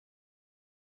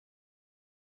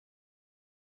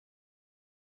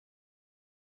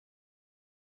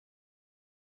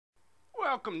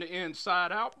Welcome to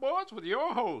Inside Outboards with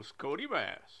your host,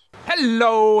 Kodibass.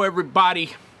 Hello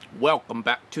everybody, welcome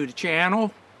back to the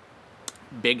channel.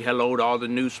 Big hello to all the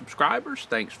new subscribers.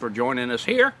 Thanks for joining us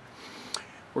here.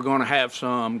 We're going to have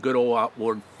some good old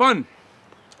outboard fun,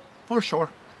 for sure.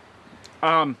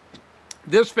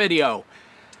 This video,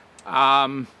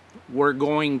 we're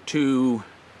going to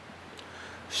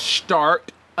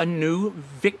start a new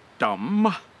victim.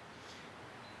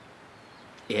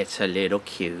 It's a little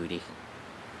cutie.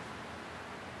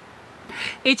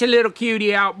 It's a little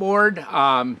cutie outboard,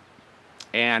 and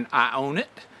I own it.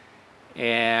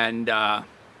 And I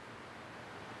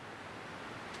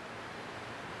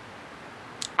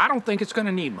don't think it's going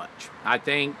to need much. I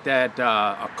think that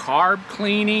a carb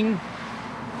cleaning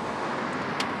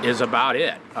is about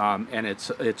it. And it's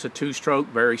a two-stroke,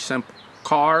 very simple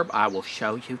carb. I will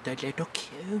show you the little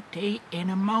cutie in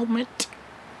a moment.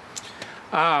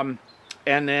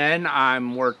 And then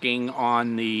I'm working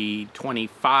on the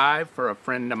 25 for a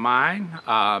friend of mine.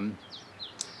 And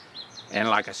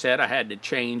like I said, I had to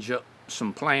change up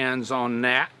some plans on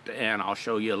that, and I'll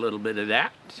show you a little bit of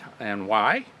that and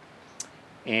why.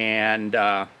 And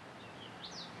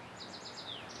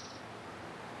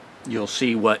you'll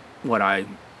see what I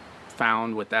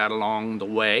found with that along the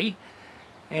way.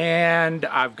 And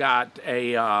I've got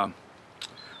a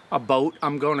boat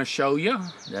I'm going to show you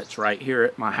that's right here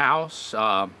at my house,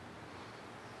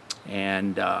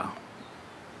 and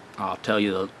I'll tell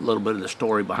you a little bit of the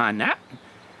story behind that,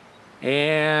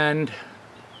 and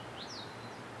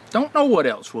don't know what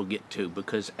else we'll get to,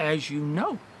 because as you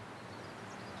know,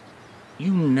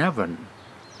 you never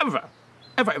ever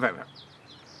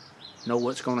know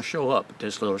what's going to show up at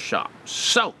this little shop.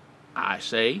 So I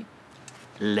say,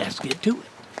 let's get to it.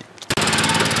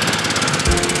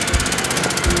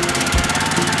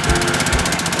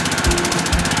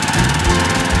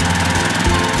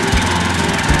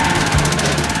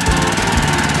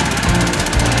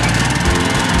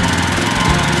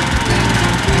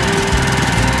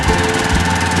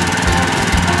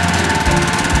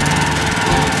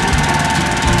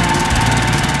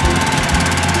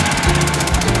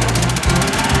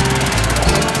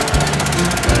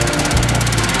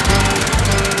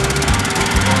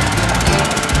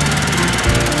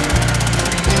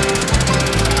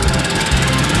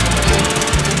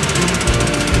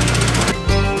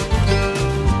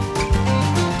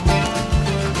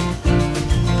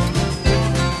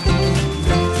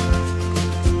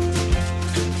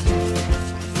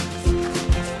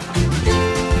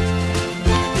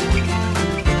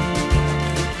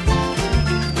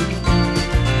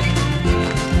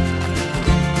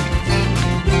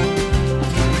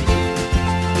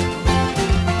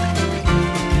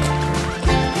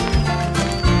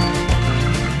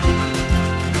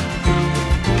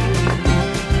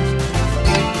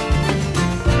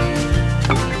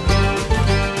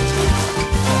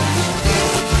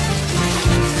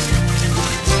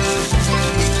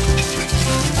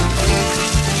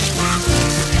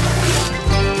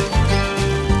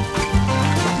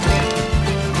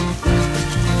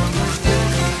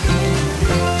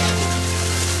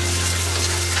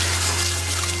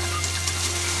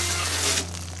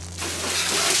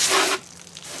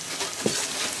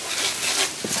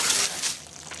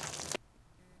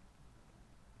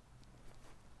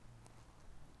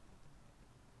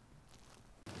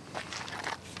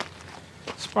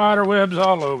 Spider webs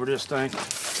all over this thing.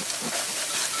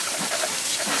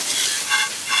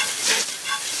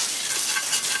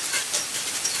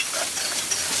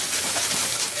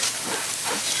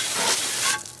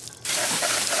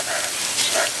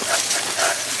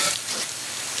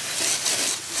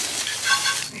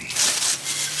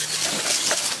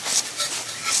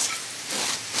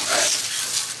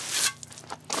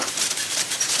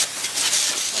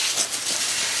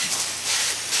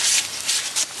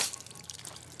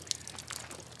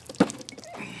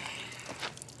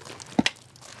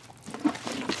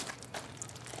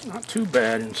 Not too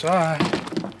bad inside.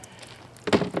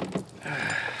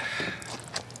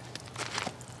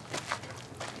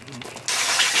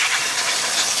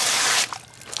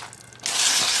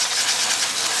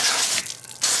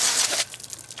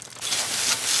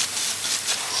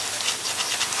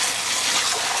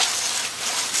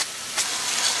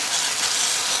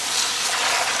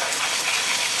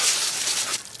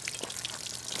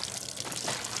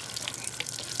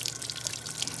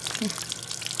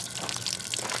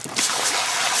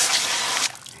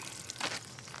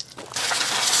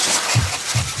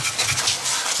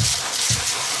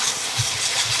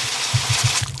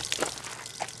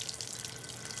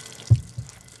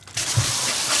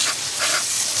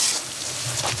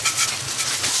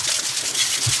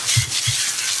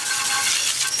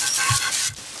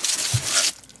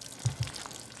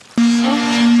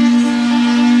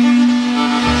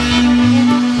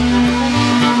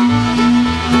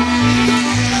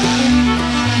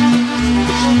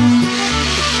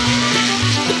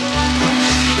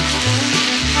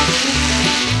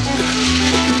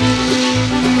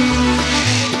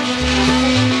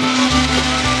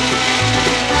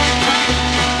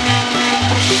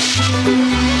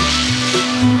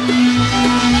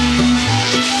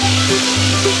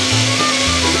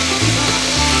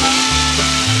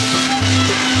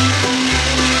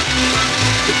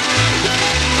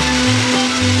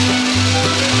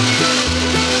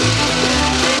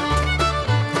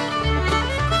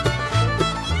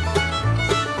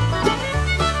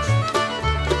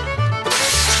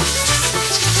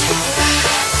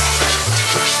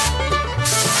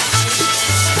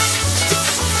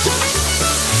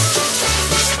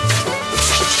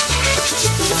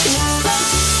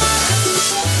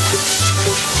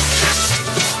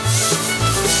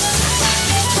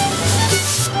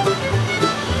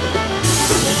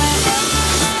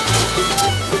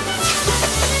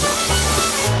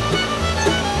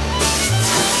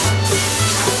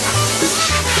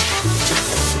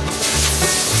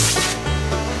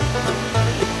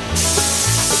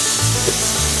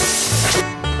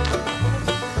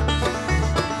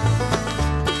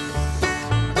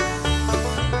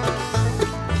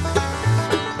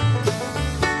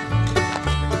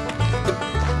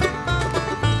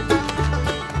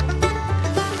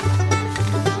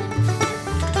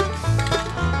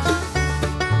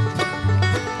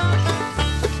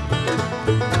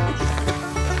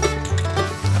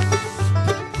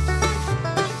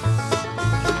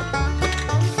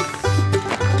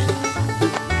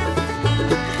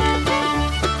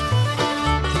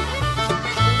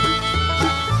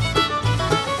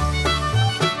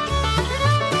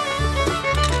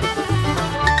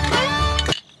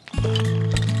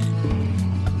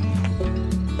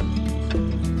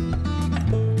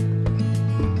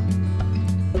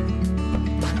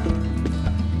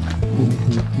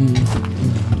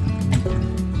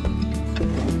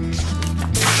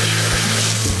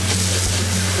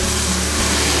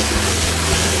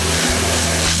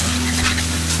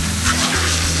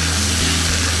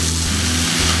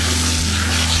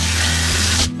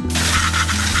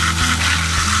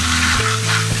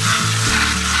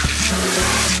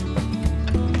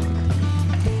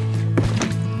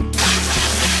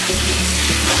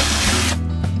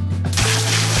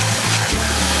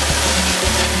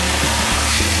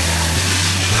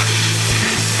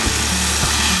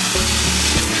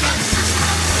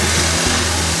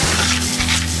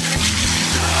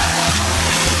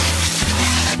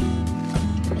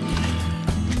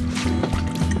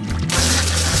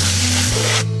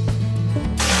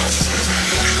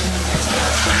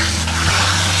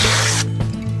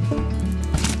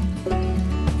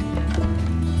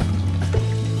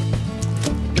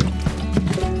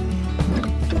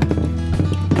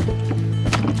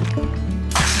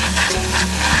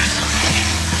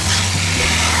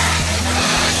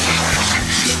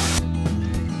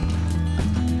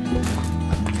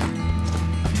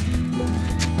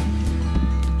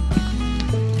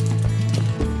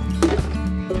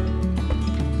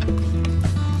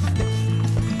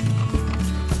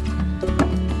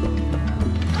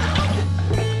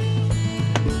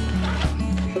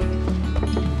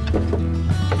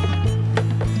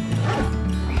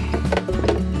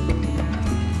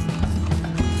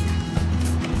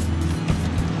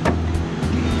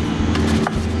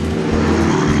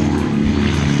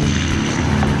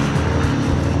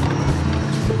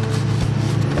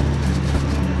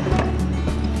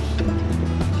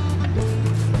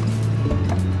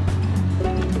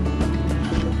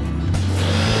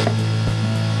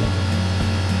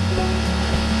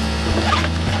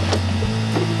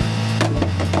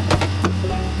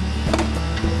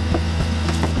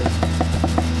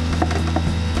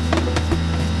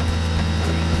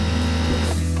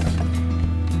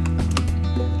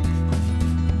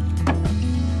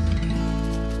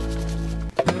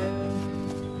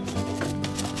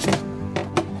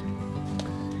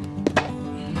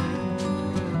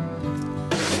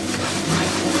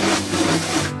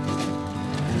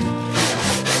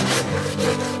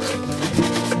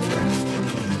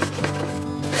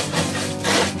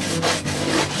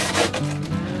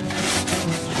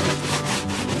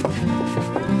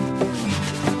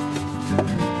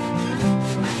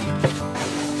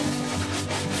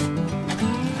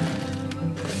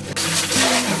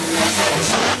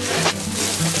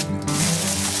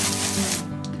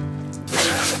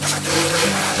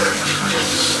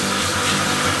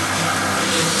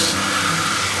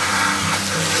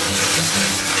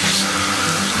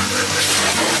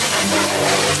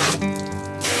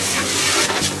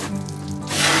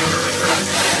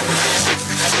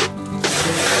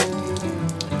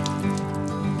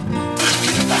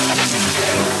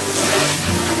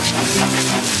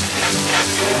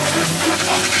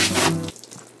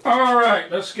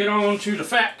 let's get on to the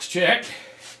facts check.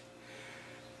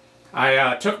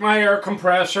 I took my air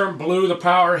compressor and blew the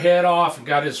power head off and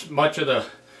got as much of the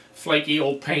flaky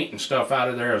old paint and stuff out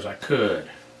of there as I could.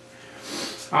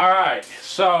 Alright,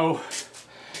 so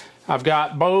I've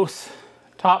got both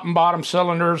top and bottom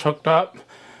cylinders hooked up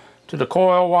to the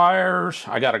coil wires.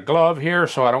 I got a glove here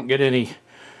so I don't get any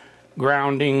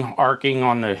grounding, arcing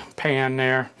on the pan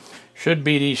there. Should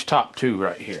be these top two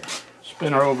right here.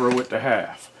 Spin her over with the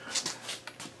half.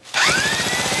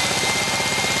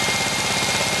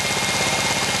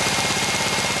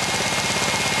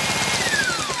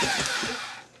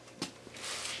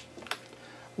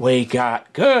 We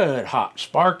got good hot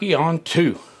sparky on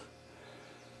 2.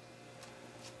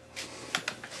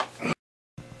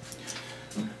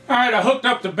 Alright, I hooked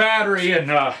up the battery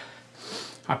and I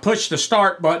pushed the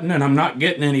start button and I'm not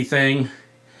getting anything.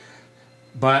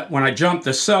 But when I jump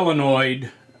the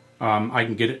solenoid, I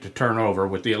can get it to turn over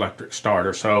with the electric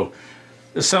starter. So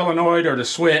the solenoid or the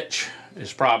switch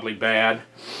is probably bad.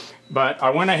 But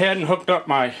I went ahead and hooked up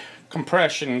my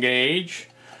compression gauge.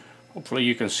 Hopefully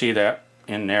you can see that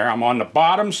in there. I'm on the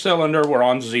bottom cylinder, we're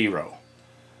on 0.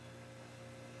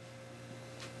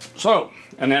 So,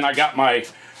 and then I got my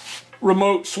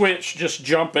remote switch just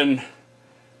jumping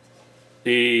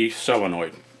the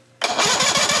solenoid.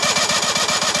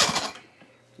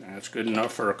 That's good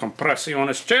enough for a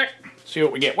compressiones check. See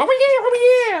what we get. What we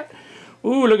get?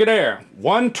 Ooh, look at there.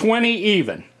 120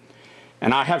 even.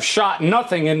 And I have shot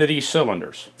nothing into these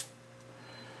cylinders.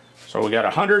 So we got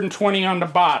 120 on the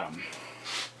bottom.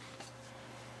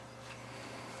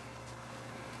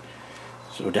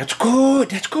 So that's good,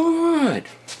 that's good.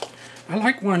 I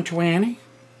like 120.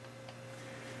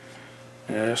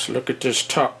 Let's look at this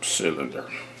top cylinder.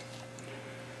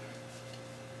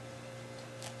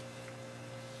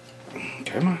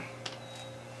 Come on.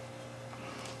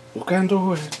 You can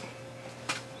do it.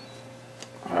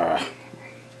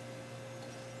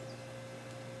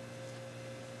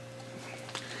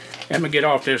 Let me get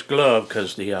off this glove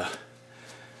because the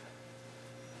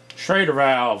Schrader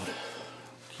valve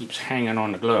keeps hanging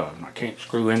on the glove and I can't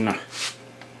screw in the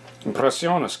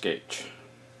compressiones gauge.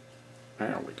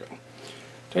 There we go.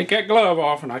 Take that glove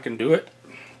off and I can do it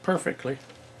perfectly.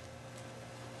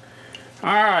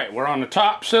 Alright, we're on the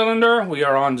top cylinder. We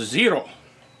are on 0.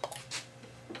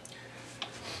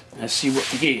 Let's see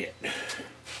what we get.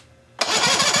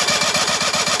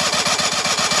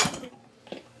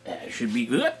 That should be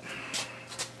good.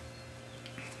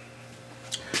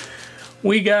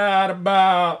 We got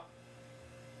about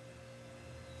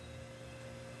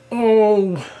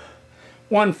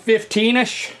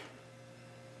 115-ish.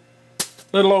 A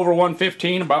little over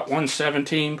 115, about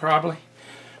 117 probably.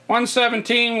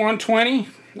 117, 120,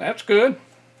 that's good.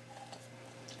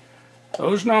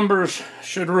 Those numbers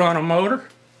should run a motor.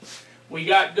 We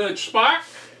got good spark.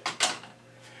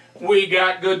 We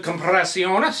got good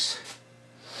compressiones.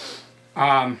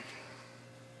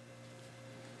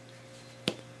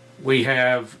 We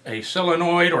have a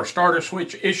solenoid or starter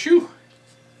switch issue.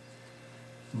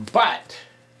 But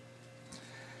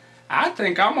I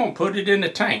think I'm going to put it in the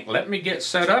tank. Let me get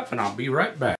set up and I'll be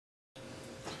right back.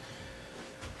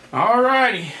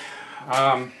 Alrighty.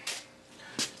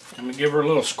 Let me give her a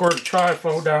little squirt of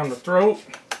trifo down the throat.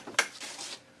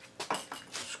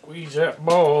 Squeeze that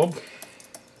bulb.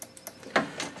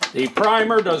 The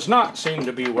primer does not seem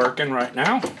to be working right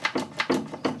now.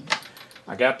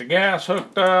 I got the gas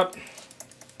hooked up.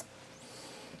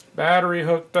 Battery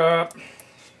hooked up.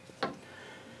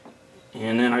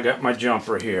 And then I got my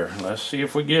jumper here. Let's see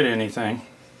if we get anything.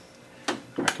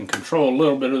 I can control a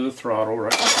little bit of the throttle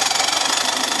right now.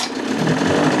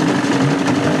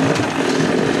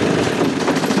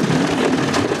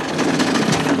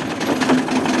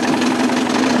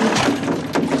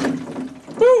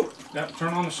 Woo! Got to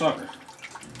turn on the sucker.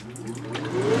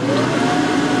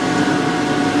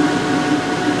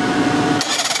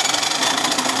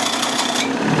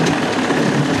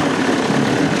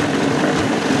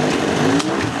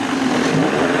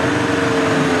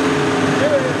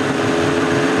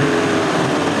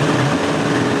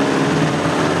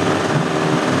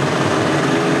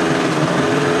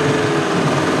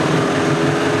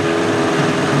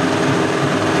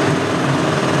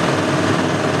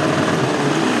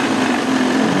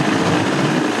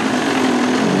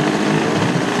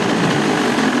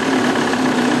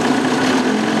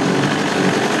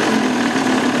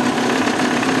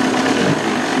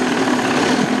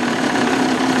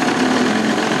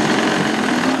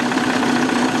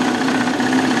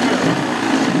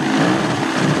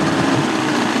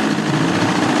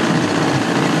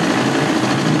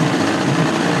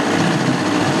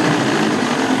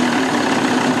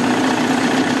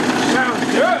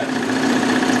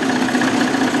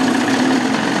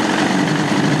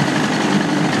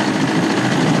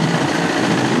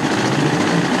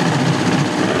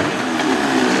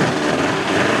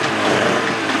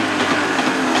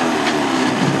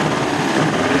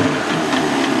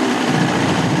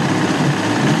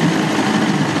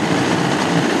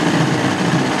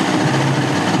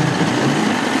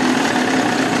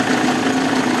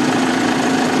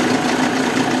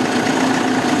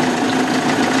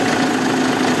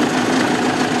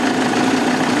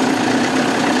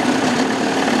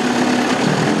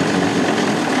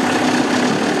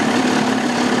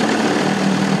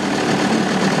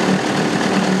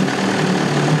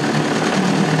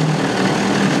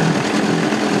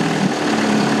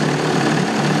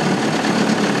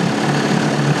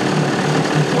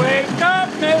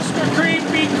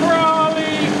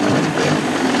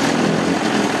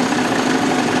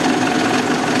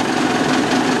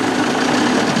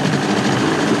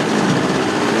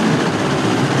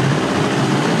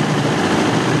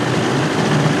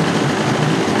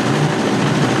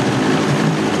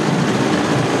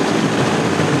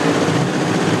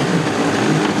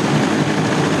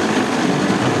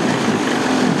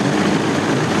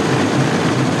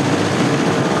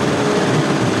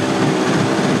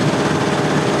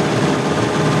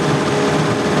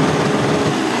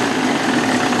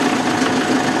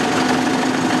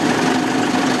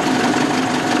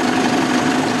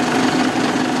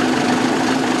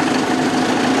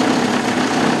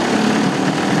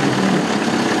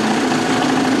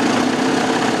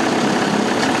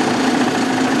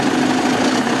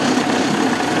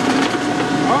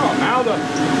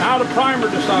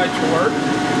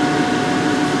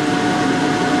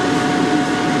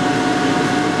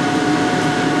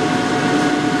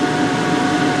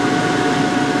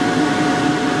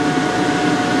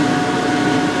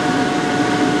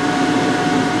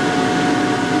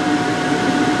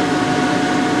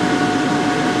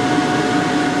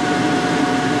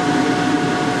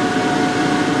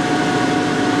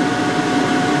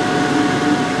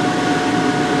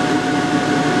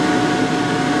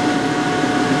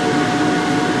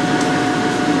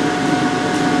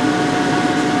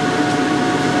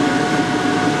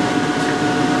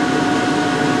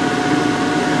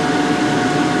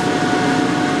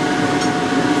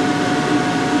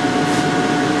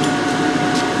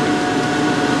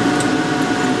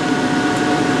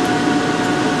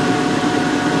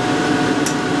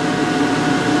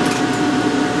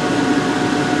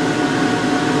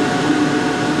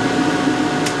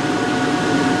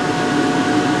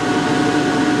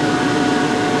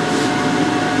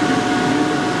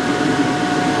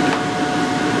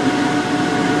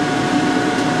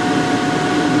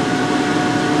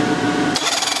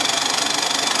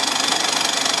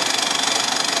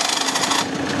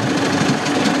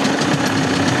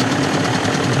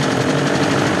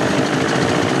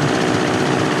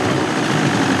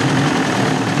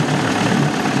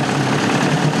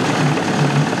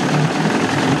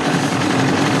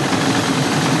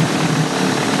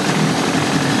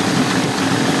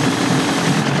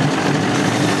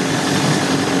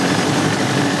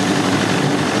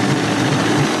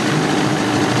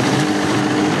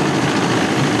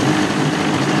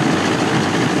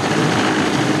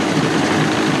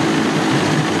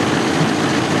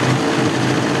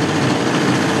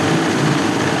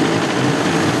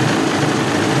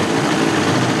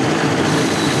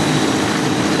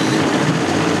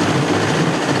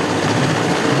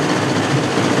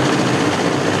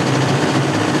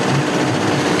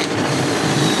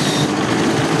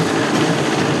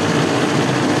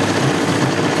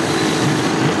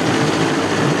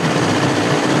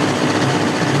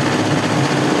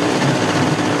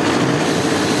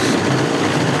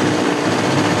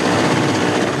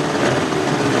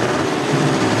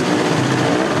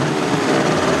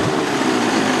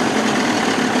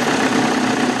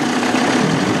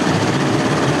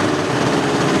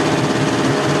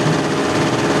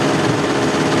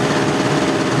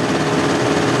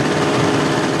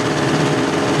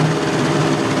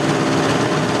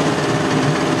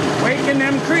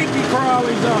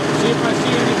 crawlies up, see if I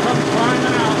see any come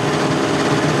climbing out.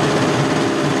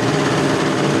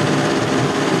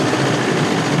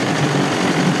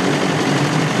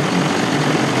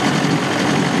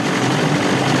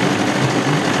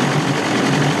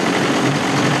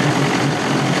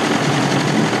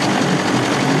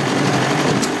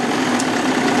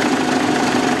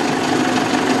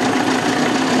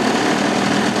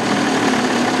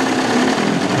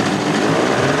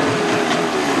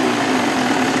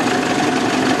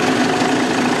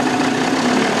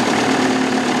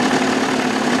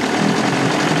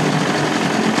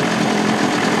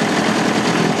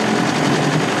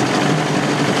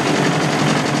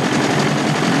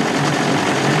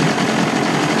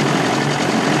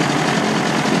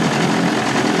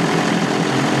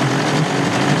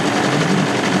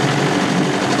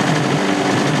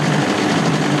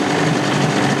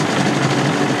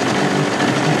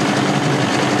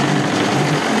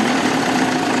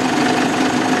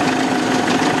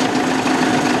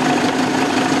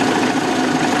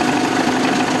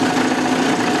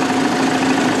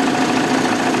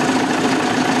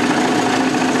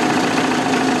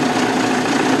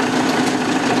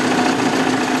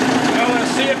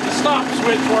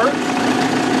 Switch works.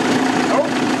 Nope.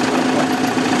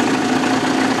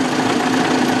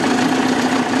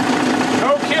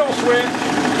 No kill switch.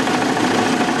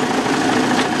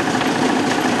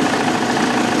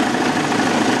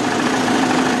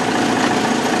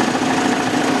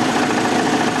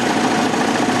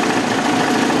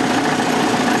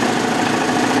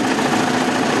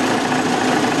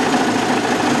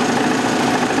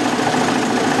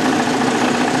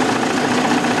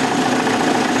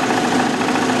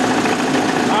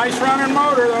 Running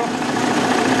motor though.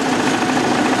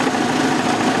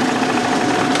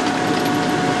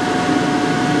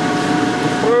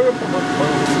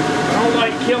 I don't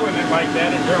like killing it like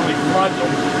that, it generally floods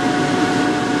them.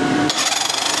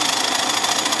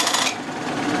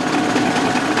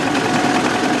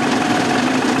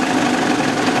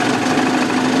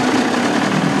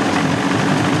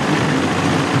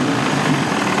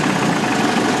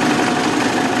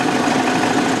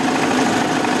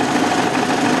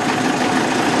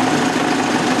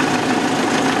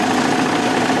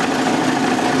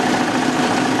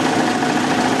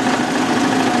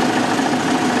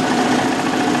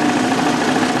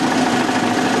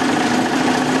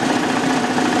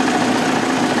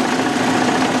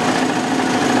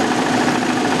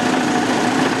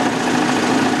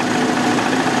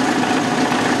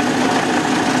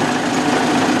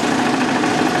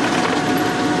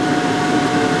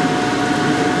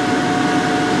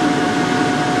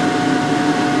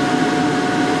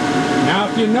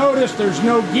 You notice there's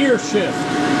no gear shift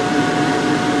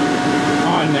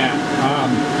on that.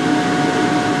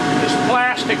 This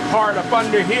plastic part up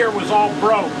under here was all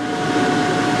broke.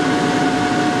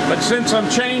 But since I'm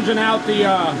changing out the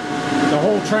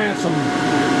whole transom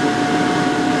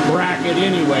bracket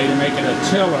anyway to make it a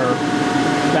tiller,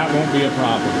 that won't be a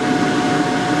problem.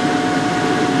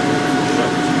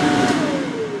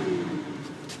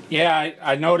 Yeah,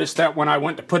 I noticed that when I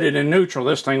went to put it in neutral,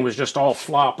 this thing was just all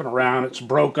flopping around. It's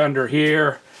broke under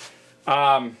here.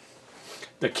 The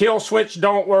kill switch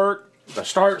don't work. The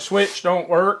start switch don't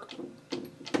work.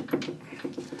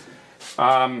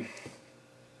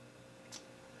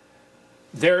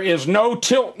 There is no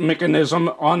tilt mechanism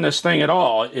on this thing at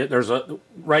all. There's a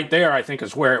right there, I think,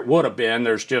 is where it would have been.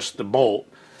 There's just the bolt.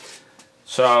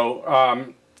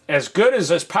 So as good as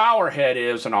this power head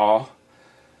is and all,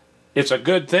 it's a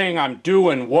good thing I'm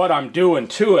doing what I'm doing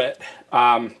to it,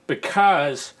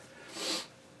 because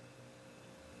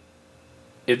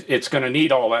it's going to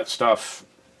need all that stuff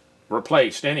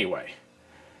replaced anyway.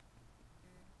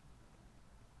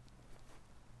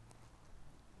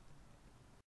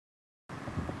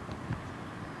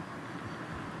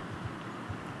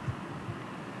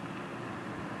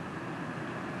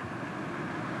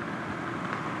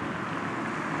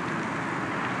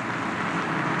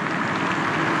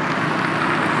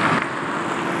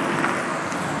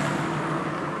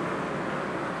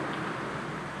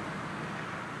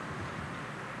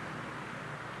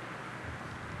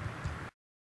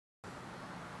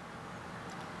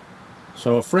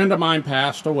 So a friend of mine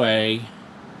passed away,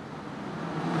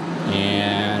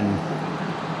 and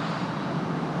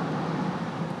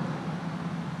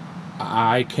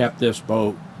I kept this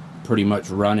boat pretty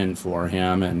much running for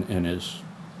him and his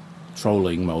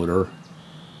trolling motor,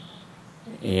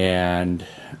 and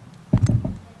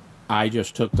I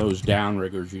just took those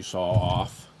downriggers you saw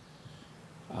off.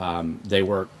 They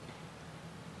work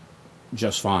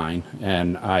just fine,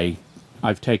 and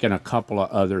I've taken a couple of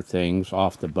other things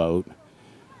off the boat.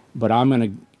 But I'm going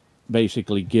to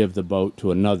basically give the boat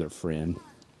to another friend.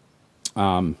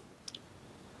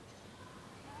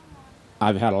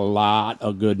 I've had a lot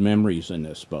of good memories in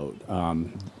this boat.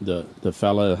 The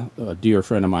fella, a dear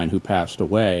friend of mine who passed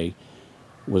away,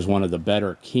 was one of the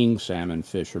better king salmon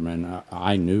fishermen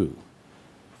I knew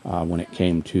when it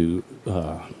came to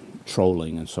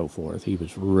trolling and so forth. He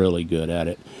was really good at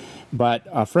it. But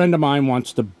a friend of mine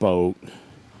wants the boat.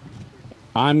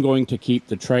 I'm going to keep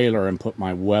the trailer and put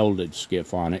my welded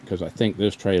skiff on it because I think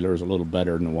this trailer is a little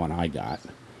better than the one I got.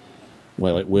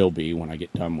 Well, it will be when I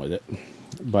get done with it.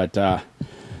 But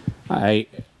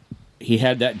he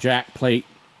had that jack plate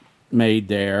made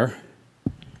there,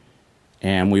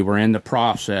 and we were in the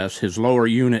process. His lower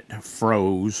unit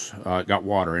froze, got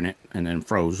water in it, and then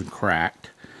froze and cracked.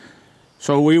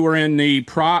 So we were in the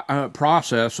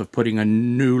process of putting a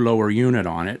new lower unit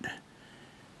on it,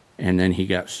 and then he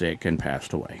got sick and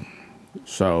passed away.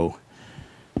 So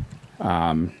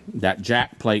that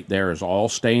jack plate there is all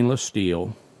stainless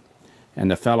steel,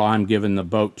 and the fellow I'm giving the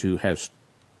boat to has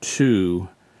 2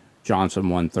 Johnson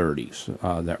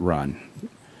 130s that run.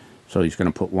 So he's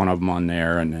going to put one of them on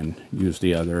there and then use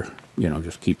the other, you know,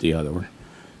 just keep the other one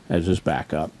as his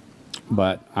backup.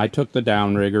 But I took the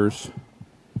downriggers,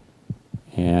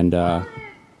 and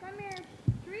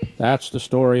that's the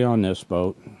story on this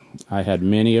boat. I had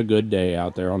many a good day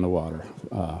out there on the water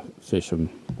fishing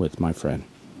with my friend.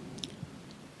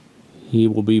 He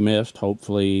will be missed.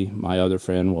 Hopefully my other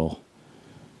friend will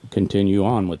continue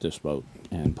on with this boat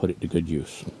and put it to good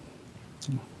use.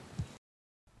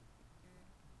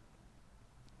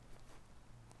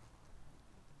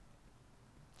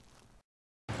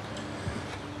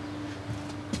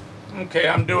 Okay,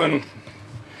 I'm doing,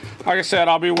 like I said,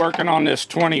 I'll be working on this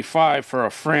 25 for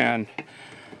a friend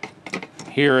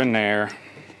here and there.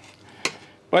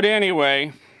 But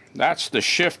anyway, that's the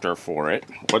shifter for it,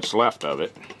 what's left of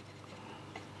it.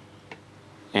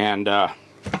 And, well,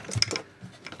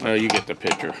 you get the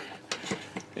picture.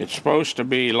 It's supposed to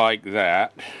be like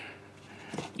that-ish.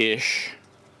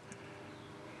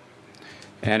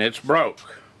 And it's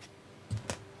broke.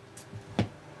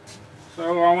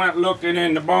 So I went looking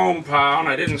in the bone pile and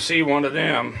I didn't see one of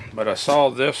them, but I saw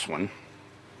this one.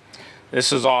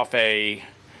 This is off a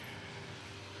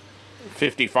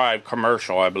 55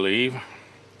 commercial, I believe.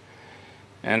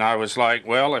 And I was like,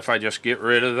 well, if I just get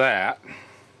rid of that,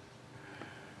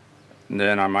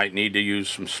 then I might need to use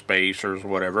some spacers or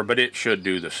whatever, but it should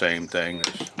do the same thing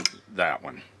as that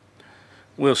one.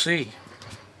 We'll see.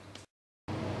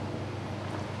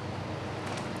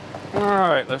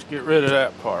 Alright, let's get rid of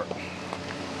that part.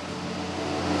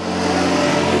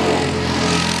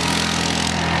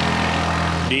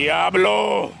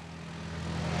 Diablo!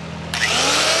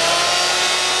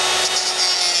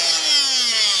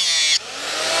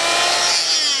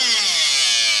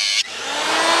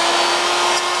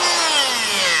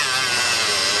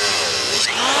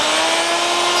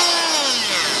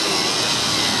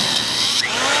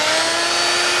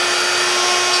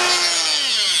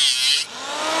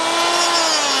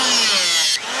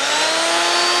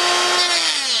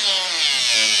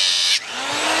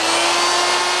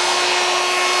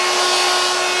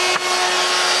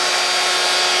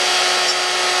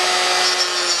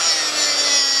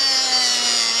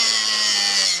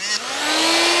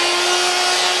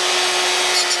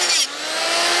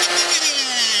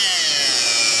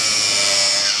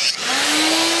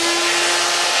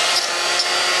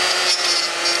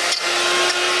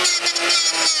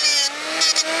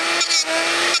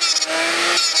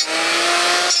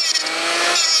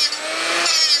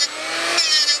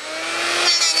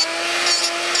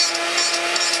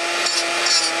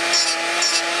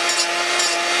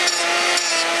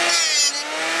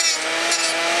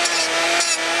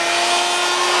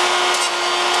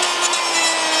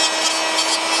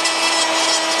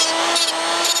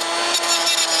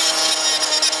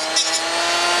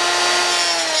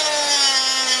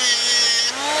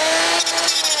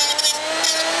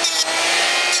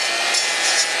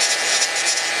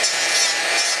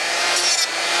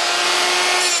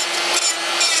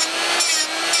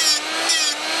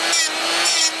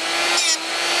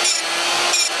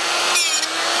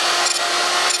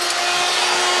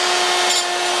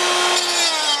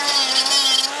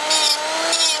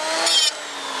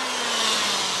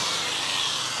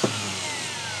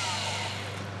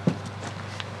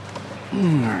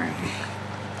 Alright,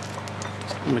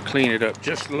 I'm going to clean it up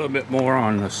just a little bit more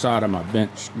on the side of my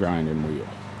bench grinding wheel.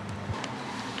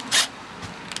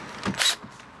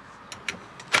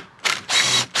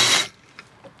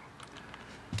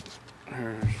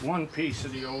 There's one piece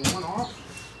of the old one off.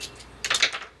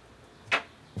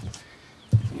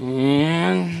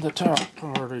 And the top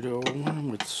part of the old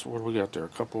out there, a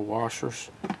couple washers.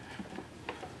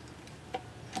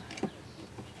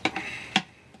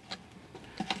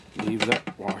 Leave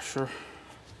that washer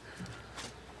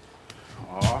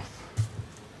off.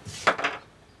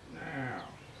 Now,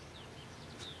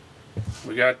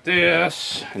 we got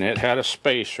this, and it had a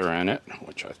spacer in it,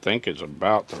 which I think is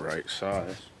about the right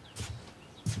size.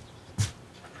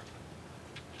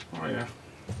 Oh yeah.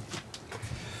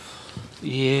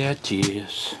 Yeah, it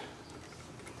is.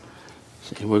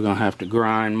 See, we're gonna have to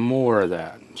grind more of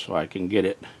that so I can get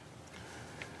it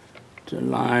to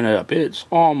line up. It's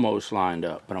almost lined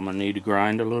up, but I'm gonna need to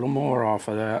grind a little more off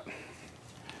of that.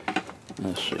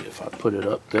 Let's see if I put it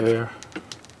up there.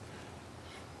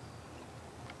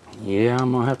 Yeah,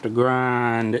 I'm gonna have to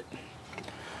grind it.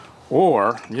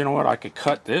 Or, you know what, I could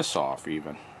cut this off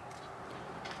even.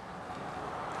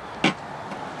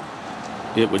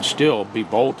 It would still be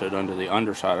bolted under the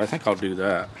underside. I think I'll do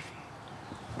that.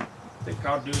 I think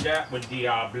I'll do that with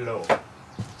Diablo.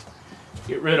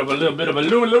 Get rid of a little bit of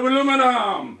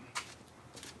aluminum.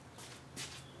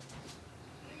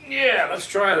 Yeah, let's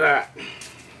try that.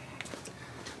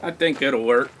 I think it'll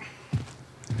work.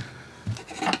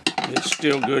 It's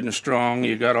still good and strong.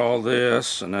 You got all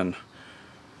this, and then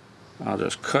I'll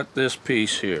just cut this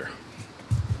piece here.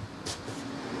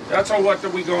 That's all. What are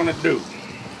we gonna do?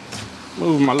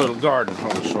 Move my little garden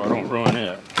hose so I don't ruin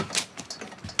it.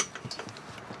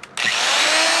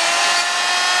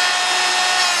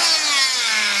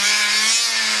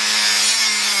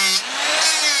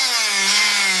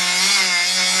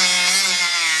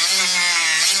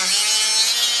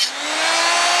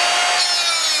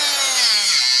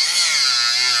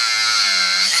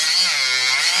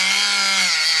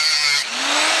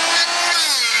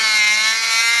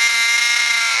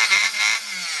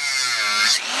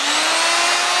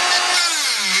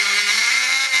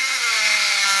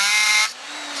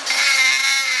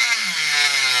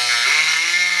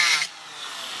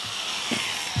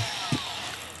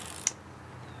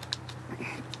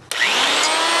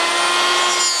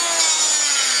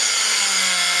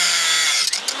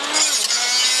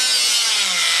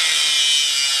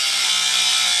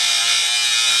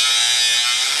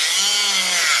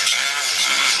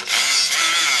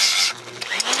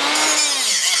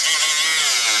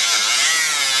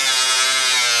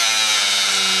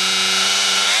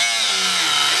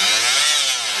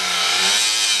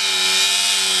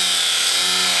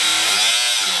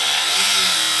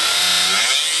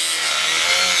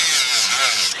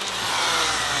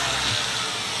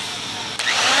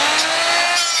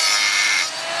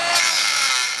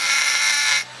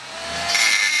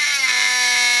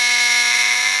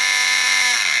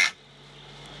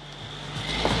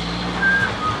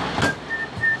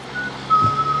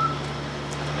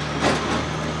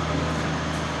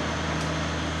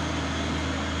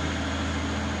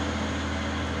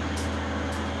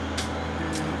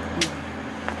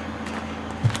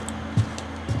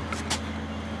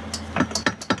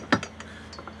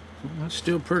 It's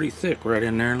still pretty thick right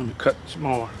in there. Let me cut some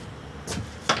more.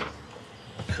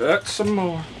 Cut some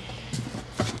more.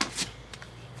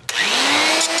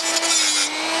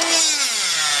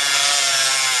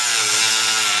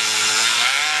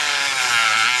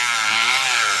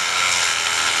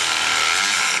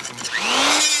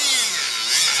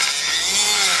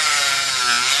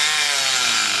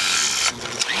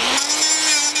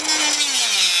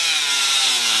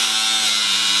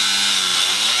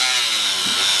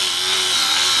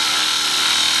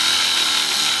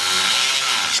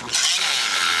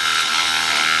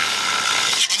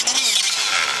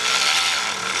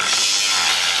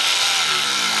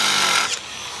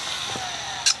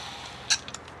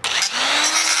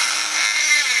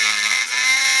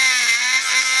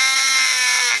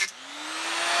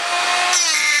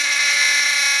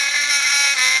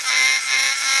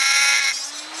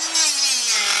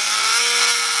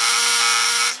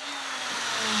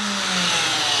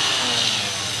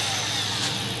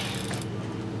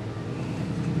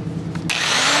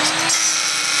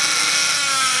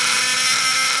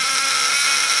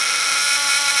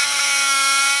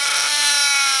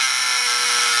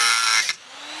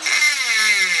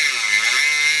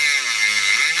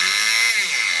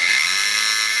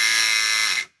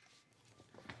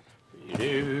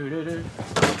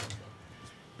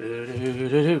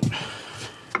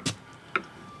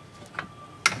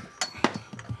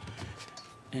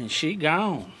 And she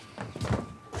gone.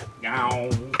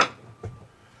 Gone.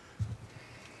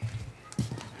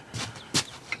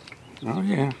 Oh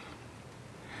yeah.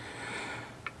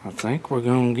 I think we're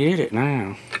gonna get it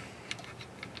now.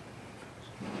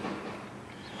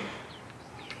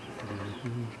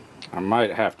 I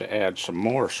might have to add some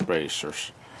more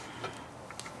spacers.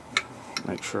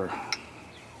 Make sure.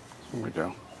 Here we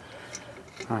go.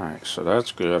 Alright, so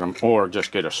that's good. Or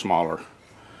just get a smaller,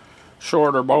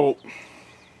 shorter bolt.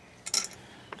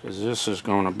 Because this is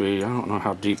going to be, I don't know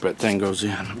how deep that thing goes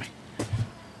in.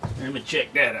 Let me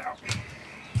check that out.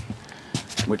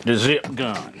 With the zip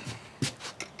gun.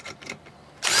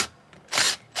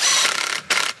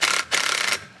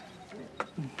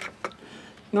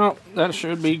 No, that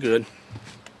should be good.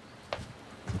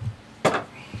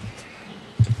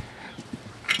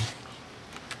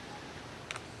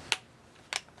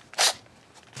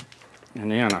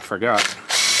 And then I forgot,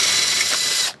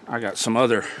 I got some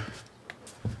other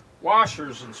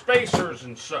washers and spacers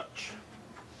and such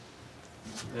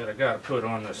that I got to put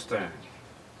on this thing.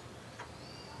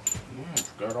 I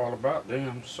forgot all about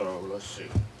them, so let's see.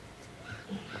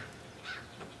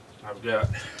 I've got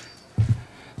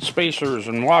spacers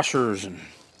and washers and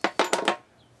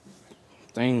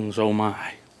things, oh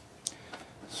my.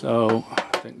 So I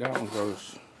think that one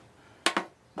goes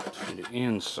to the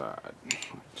inside, like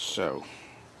so.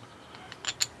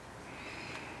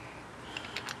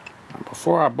 Now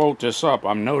before I bolt this up,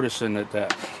 I'm noticing that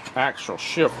that actual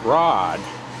shift rod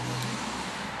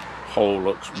hole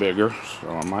looks bigger, so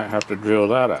I might have to drill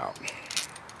that out.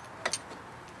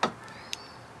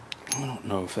 I don't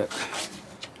know if that,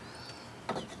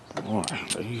 boy,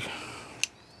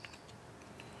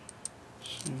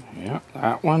 yeah,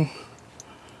 that one,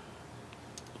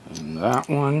 and that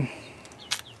one,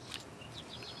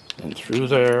 and through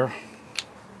there,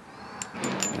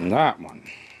 and that one.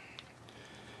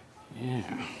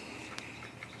 Yeah.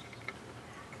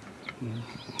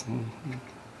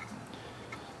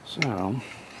 So,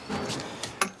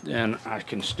 then I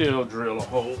can still drill a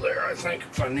hole there, I think,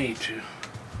 if I need to.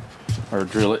 Or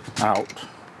drill it out.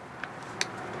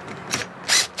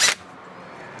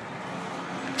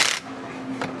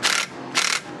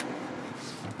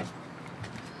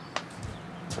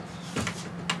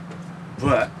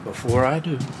 But before I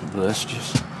do, let's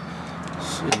just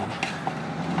see.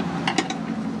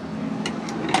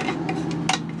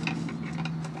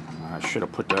 I should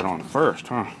have put that on first,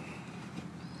 huh?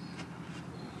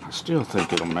 I still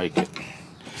think it'll make it.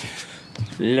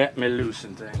 Let me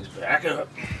loosen things back up.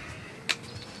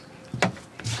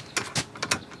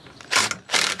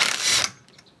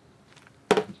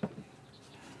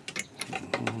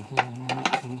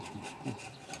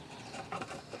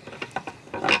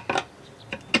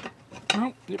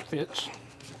 Oh, it fits.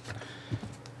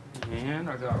 And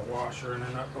I got a washer and a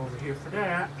nut over here for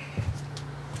that.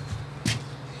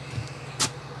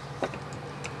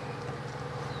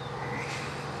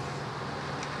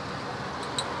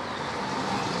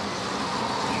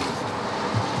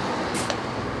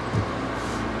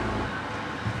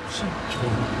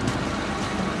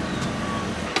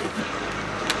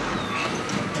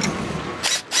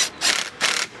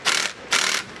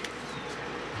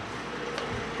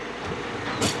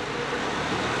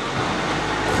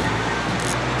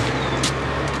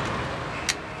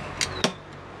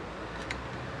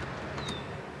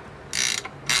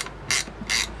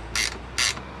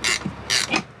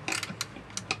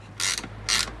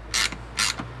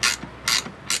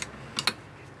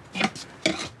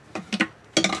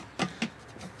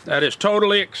 That is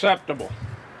totally acceptable.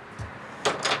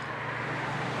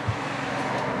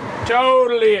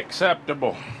 Totally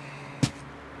acceptable.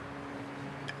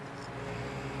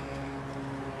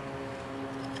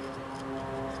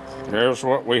 There's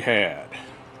what we had.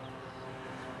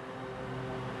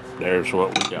 There's what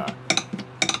we got.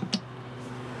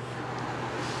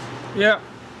 Yeah.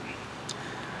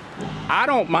 I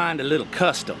don't mind a little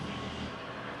custom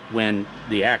when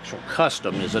the actual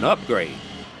custom is an upgrade.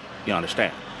 You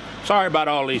understand? Sorry about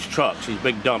all these trucks, these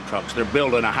big dump trucks. They're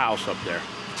building a house up there.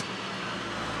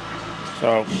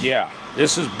 So, yeah.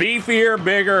 This is beefier,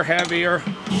 bigger, heavier.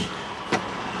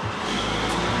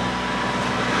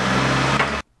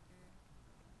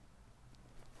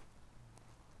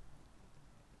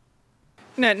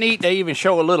 Isn't that neat? They even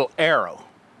show a little arrow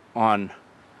on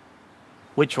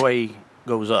which way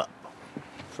goes up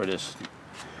for this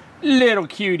little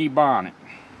cutie bonnet.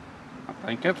 I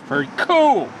think that's pretty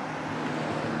cool.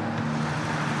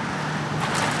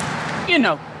 You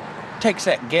know, takes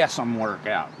that guessing work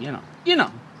out, you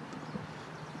know.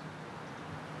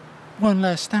 One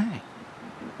less thing.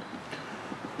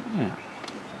 Yeah.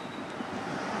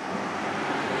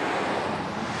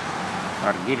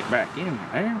 Try to get it back in there.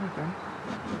 There we go.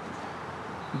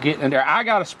 Getting in there. I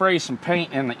got to spray some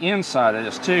paint in the inside of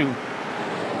this too,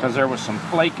 because there was some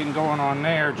flaking going on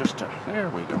there. Just to, there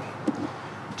we go,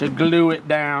 to glue it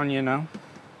down, you know.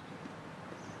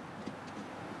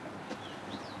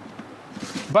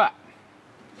 But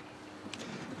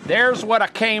there's what I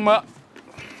came up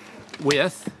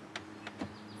with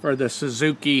for the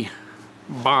Suzuki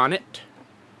bonnet.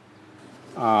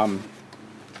 You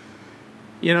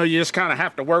know, you just kind of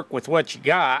have to work with what you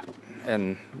got,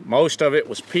 and most of it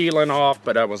was peeling off,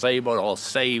 but I was able to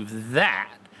save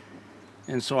that,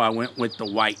 and so I went with the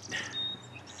white.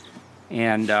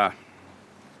 And so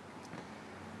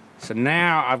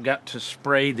now I've got to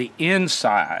spray the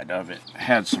inside of it.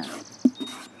 Had some,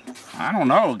 I don't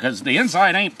know, because the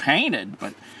inside ain't painted,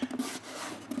 but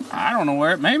I don't know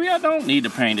where, maybe I don't need to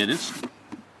paint it.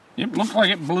 It looked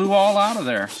like it blew all out of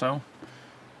there, so.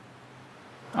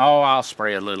 Oh, I'll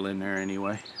spray a little in there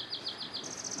anyway.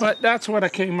 But that's what I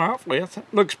came up with. It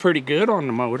looks pretty good on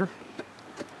the motor.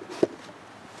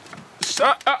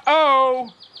 So,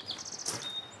 uh-oh!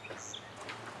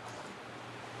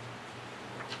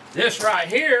 This right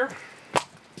here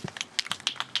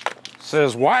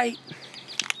says white.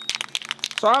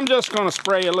 So I'm just going to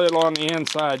spray a little on the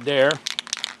inside there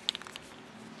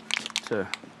to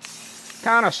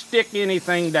kind of stick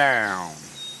anything down.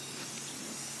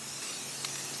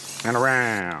 And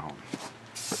around.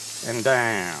 And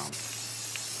down.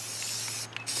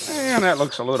 And that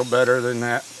looks a little better than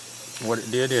that, what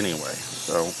it did anyway.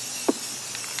 So,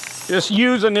 just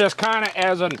using this kind of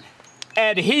as an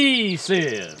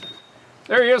adhesive.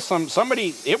 There is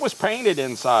somebody, it was painted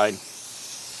inside.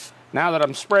 Now that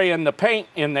I'm spraying the paint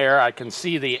in there, I can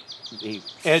see the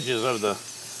edges of the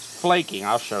flaking.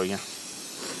 I'll show you.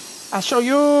 I'll show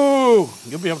you.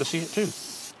 You'll be able to see it too.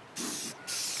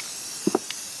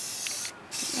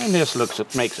 And this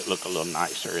makes it look a little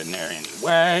nicer in there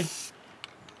anyway.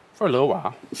 For a little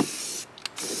while.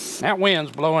 That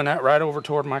wind's blowing that right over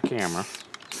toward my camera.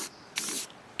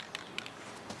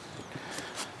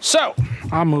 So,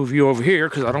 I'll move you over here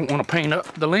because I don't want to paint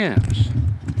up the lens.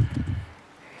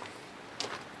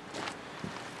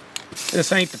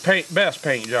 This ain't the best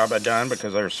paint job I've done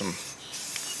because there's some...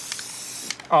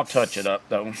 I'll touch it up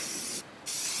though.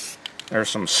 There's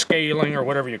some scaling or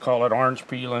whatever you call it, orange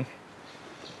peeling.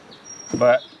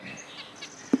 But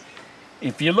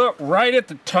if you look right at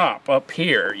the top up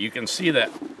here, you can see that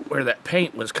where that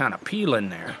paint was kind of peeling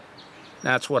there.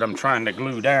 That's what I'm trying to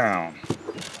glue down.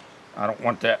 I don't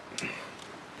want that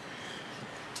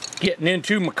getting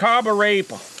into my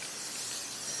carburetor.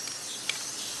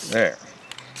 There.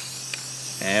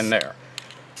 And there.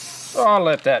 So I'll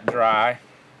let that dry.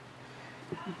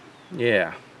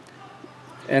 Yeah.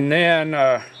 And then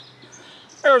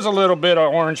there's a little bit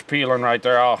of orange peeling right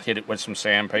there. I'll hit it with some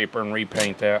sandpaper and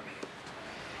repaint that.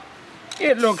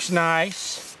 It looks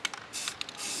nice.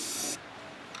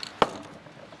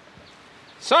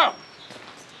 So,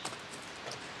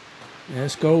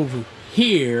 let's go over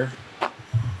here.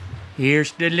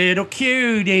 Here's the little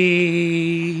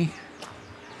cutie.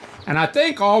 And I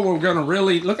think all we're gonna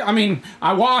really look, I mean,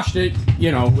 I washed it,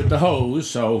 you know, with the hose,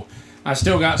 so I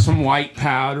still got some white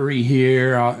powdery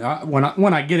here. When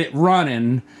I get it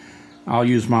running, I'll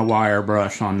use my wire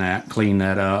brush on that, clean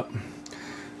that up.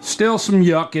 Still some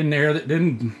yuck in there that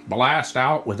didn't blast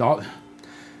out with all...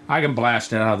 I can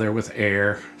blast it out of there with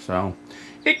air, so...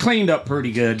 It cleaned up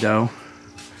pretty good, though.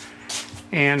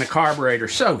 And the carburetor,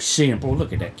 so simple.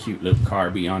 Look at that cute little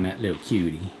carby on that little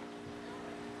cutie.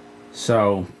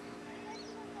 So...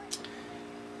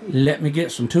 let me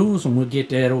get some tools and we'll get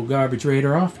that old garbage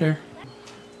raider off there.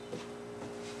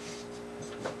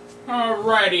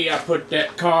 Alrighty, I put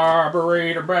that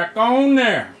carburetor back on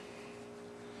there.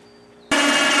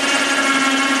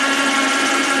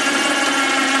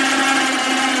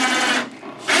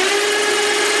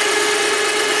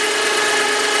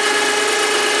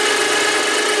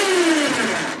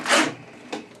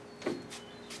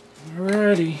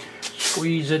 Alrighty,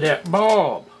 squeeze of that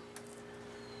bulb.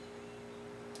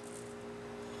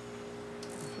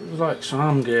 Feels like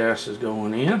some gas is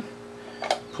going in.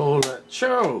 Pull that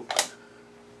choke.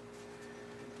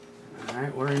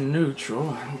 Alright, we're in neutral.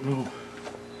 I don't know.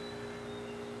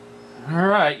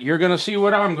 Alright, you're going to see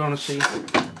what I'm going to see.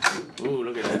 Ooh,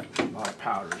 look at that. A lot of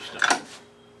powder stuff.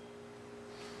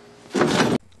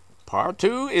 Part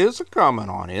 2 is a-coming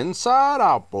on Inside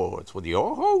Outboards with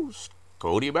your host,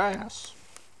 Kodibass.